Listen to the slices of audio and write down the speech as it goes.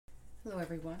Hello,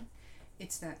 everyone.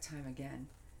 It's that time again.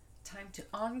 Time to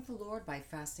honor the Lord by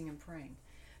fasting and praying.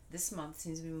 This month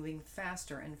seems to be moving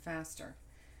faster and faster.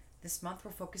 This month we're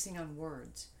focusing on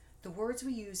words. The words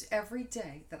we use every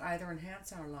day that either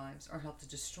enhance our lives or help to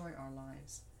destroy our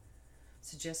lives.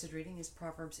 Suggested reading is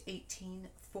Proverbs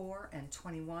 18:4 and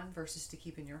 21, verses to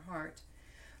keep in your heart.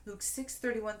 Luke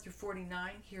 6:31 through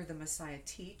 49, hear the Messiah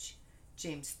teach.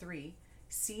 James 3,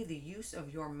 see the use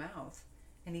of your mouth.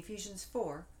 And Ephesians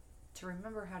 4, to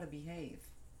remember how to behave.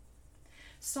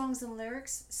 Songs and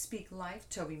lyrics, Speak Life,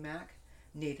 Toby Mac,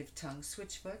 Native Tongue,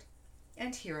 Switchfoot,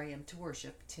 and Here I Am to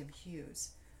Worship, Tim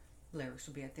Hughes. Lyrics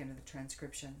will be at the end of the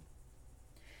transcription.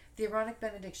 The Aaronic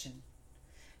Benediction.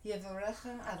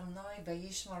 Yevarecha Adonai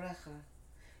vayishmerecha.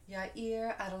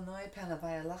 Ya'ir Adonai panav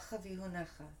vayalecha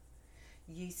vihunecha.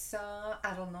 Yisa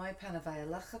Adonai panav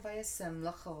vayalecha vayasem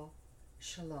lecho.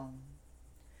 Shalom.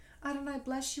 Adonai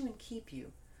bless you and keep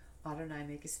you. Adonai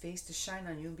make his face to shine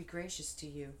on you and be gracious to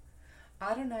you.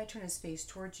 Adonai turn his face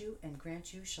towards you and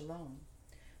grant you shalom.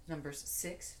 Numbers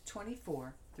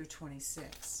 6:24 through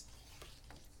 26.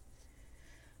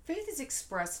 Faith is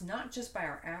expressed not just by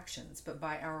our actions, but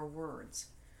by our words.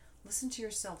 Listen to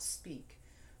yourself speak.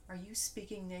 Are you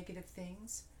speaking negative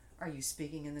things? Are you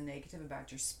speaking in the negative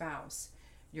about your spouse,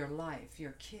 your life,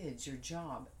 your kids, your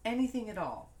job, anything at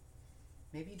all?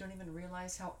 Maybe you don't even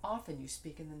realize how often you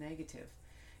speak in the negative.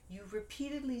 You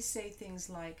repeatedly say things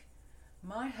like,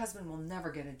 my husband will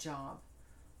never get a job,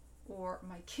 or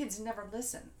my kids never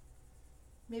listen.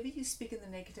 Maybe you speak in the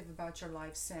negative about your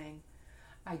life saying,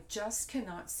 I just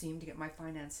cannot seem to get my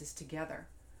finances together,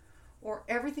 or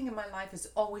everything in my life is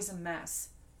always a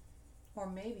mess. Or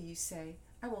maybe you say,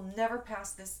 I will never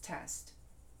pass this test.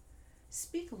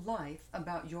 Speak life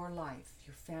about your life,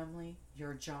 your family,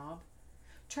 your job.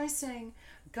 Try saying,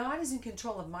 God is in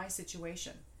control of my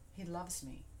situation. He loves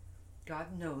me.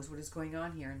 God knows what is going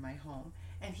on here in my home,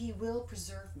 and he will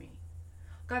preserve me.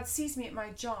 God sees me at my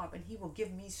job, and he will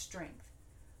give me strength.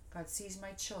 God sees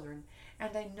my children,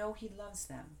 and I know he loves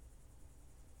them.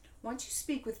 Once you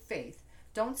speak with faith,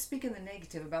 don't speak in the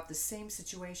negative about the same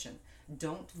situation.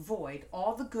 Don't void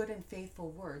all the good and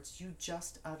faithful words you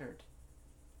just uttered.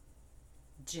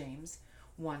 James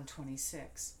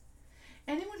 1:26.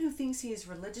 Anyone who thinks he is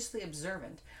religiously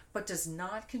observant but does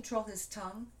not control his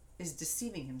tongue is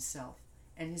deceiving himself,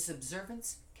 and his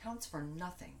observance counts for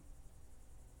nothing.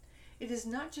 It is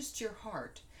not just your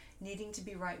heart needing to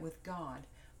be right with God,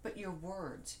 but your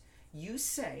words. You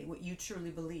say what you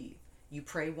truly believe. You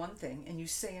pray one thing and you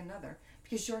say another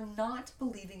because you're not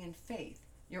believing in faith.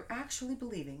 You're actually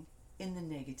believing in the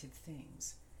negative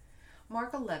things.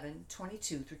 Mark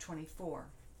 11:22 through 24.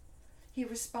 He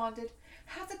responded,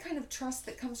 have the kind of trust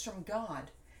that comes from God.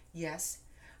 Yes,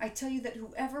 I tell you that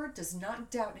whoever does not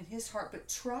doubt in his heart but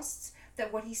trusts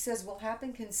that what he says will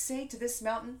happen can say to this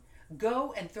mountain,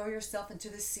 go and throw yourself into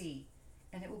the sea,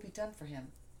 and it will be done for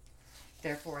him.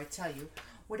 Therefore I tell you,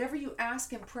 whatever you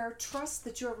ask in prayer, trust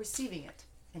that you are receiving it,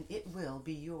 and it will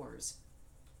be yours.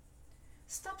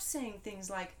 Stop saying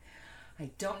things like, I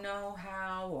don't know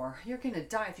how, or you're going to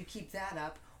die if you keep that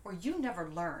up, or you never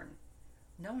learn.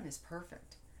 No one is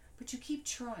perfect, but you keep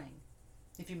trying.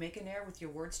 If you make an error with your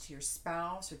words to your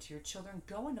spouse or to your children,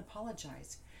 go and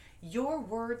apologize. Your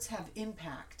words have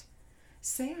impact.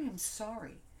 Say, I am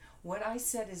sorry. What I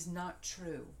said is not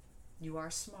true. You are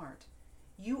smart.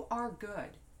 You are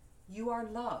good. You are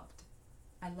loved.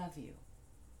 I love you.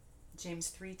 James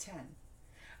 3:10.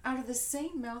 Out of the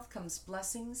same mouth comes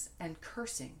blessings and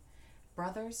cursing.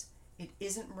 Brothers, it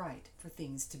isn't right for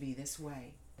things to be this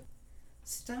way.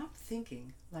 Stop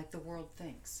thinking like the world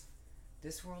thinks.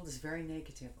 This world is very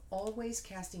negative, always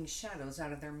casting shadows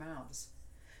out of their mouths.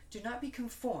 Do not be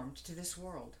conformed to this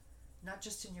world, not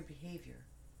just in your behavior,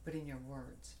 but in your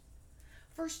words.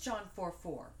 1 John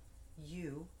 4:4.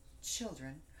 You,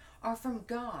 children, are from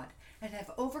God and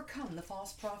have overcome the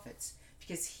false prophets,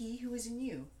 because he who is in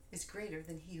you is greater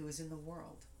than he who is in the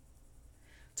world.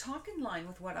 Talk in line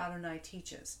with what Adonai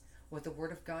teaches, what the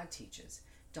Word of God teaches.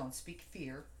 Don't speak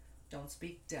fear. Don't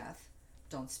speak death.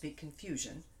 Don't speak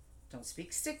confusion. Don't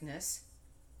speak sickness.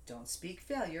 Don't speak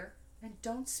failure. And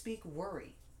don't speak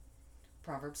worry.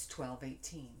 Proverbs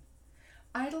 12:18.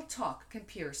 Idle talk can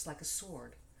pierce like a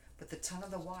sword, but the tongue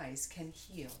of the wise can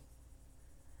heal.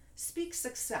 Speak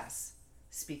success.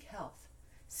 Speak health.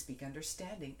 Speak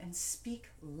understanding. And speak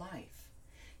life.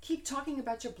 Keep talking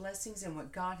about your blessings and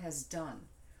what God has done.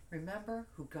 Remember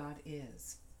who God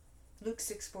is. Luke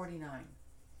 6:49.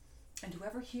 And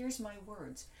whoever hears my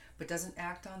words but doesn't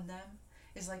act on them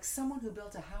is like someone who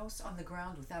built a house on the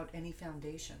ground without any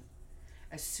foundation.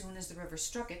 As soon as the river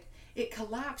struck it, it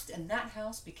collapsed and that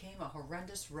house became a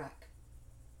horrendous wreck.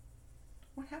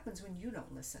 What happens when you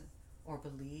don't listen, or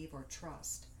believe, or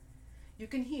trust? You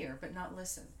can hear but not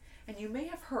listen, and you may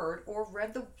have heard or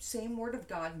read the same word of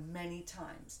God many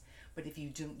times, but if you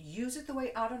don't use it the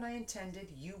way Adonai intended,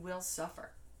 you will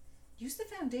suffer. Use the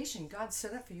foundation God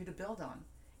set up for you to build on.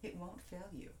 It won't fail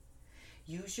you.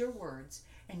 Use your words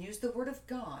and use the word of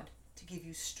God to give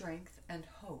you strength and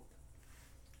hope.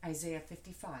 Isaiah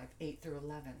 55, 8 through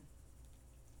 11.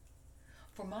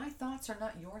 For my thoughts are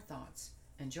not your thoughts,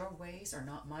 and your ways are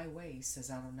not my ways, says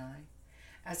Adonai.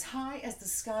 As high as the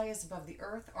sky is above the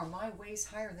earth are my ways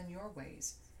higher than your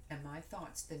ways, and my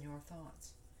thoughts than your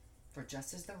thoughts. For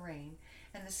just as the rain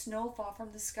and the snow fall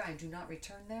from the sky and do not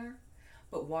return there,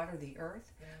 but water the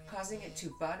earth, causing it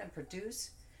to bud and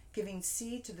produce, giving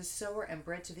seed to the sower and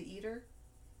bread to the eater,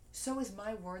 so is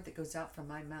my word that goes out from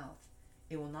my mouth.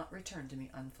 It will not return to me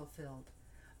unfulfilled,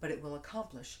 but it will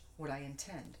accomplish what I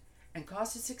intend and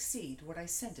cause to succeed what I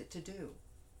sent it to do.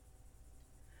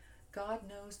 God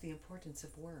knows the importance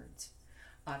of words.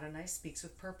 Adonai speaks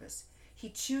with purpose. He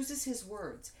chooses his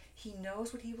words. He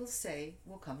knows what he will say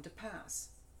will come to pass.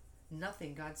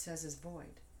 Nothing God says is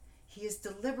void. He is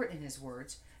deliberate in his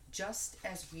words, just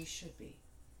as we should be.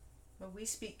 But we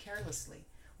speak carelessly.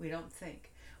 We don't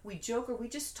think. We joke or we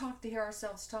just talk to hear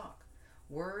ourselves talk.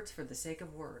 Words for the sake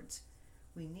of words.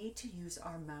 We need to use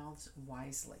our mouths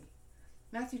wisely.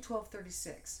 Matthew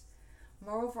 12:36.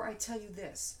 Moreover, I tell you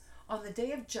this, on the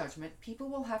day of judgment, people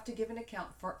will have to give an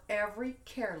account for every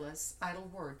careless, idle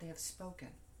word they have spoken.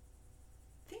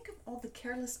 Think of all the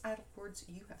careless, idle words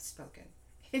you have spoken.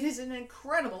 It is an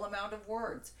incredible amount of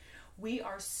words. We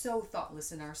are so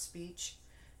thoughtless in our speech.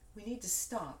 We need to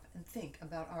stop and think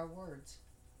about our words.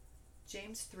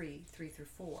 James 3, 3 through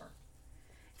 4.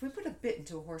 If we put a bit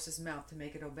into a horse's mouth to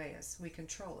make it obey us, we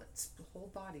control its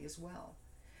whole body as well.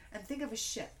 And think of a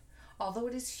ship. Although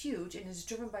it is huge and is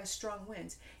driven by strong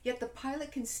winds, yet the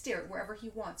pilot can steer it wherever he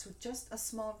wants with just a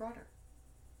small rudder.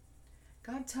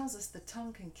 God tells us the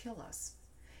tongue can kill us.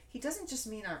 He doesn't just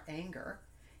mean our anger.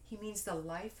 He means the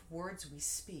life words we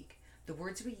speak, the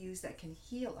words we use that can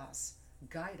heal us,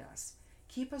 guide us,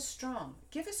 keep us strong,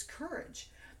 give us courage.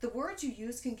 The words you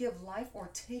use can give life or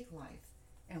take life,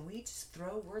 and we just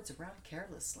throw words around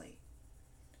carelessly.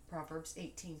 Proverbs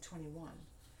 18:21.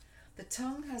 The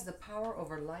tongue has the power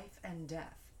over life and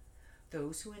death.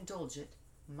 Those who indulge it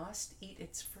must eat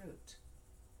its fruit.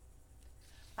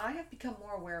 I have become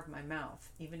more aware of my mouth,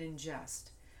 even in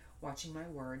jest, watching my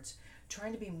words,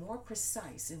 trying to be more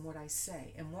precise in what I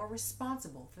say and more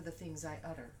responsible for the things I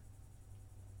utter.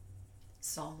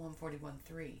 Psalm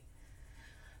 141:3.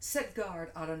 Set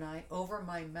guard, Adonai, over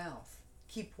my mouth.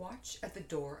 Keep watch at the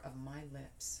door of my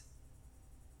lips.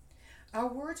 Our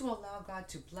words will allow God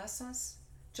to bless us,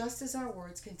 just as our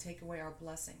words can take away our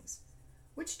blessings.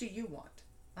 Which do you want?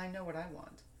 I know what I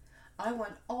want. I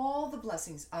want all the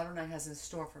blessings Adonai has in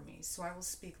store for me, so I will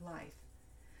speak life.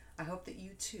 I hope that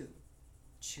you too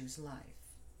choose life.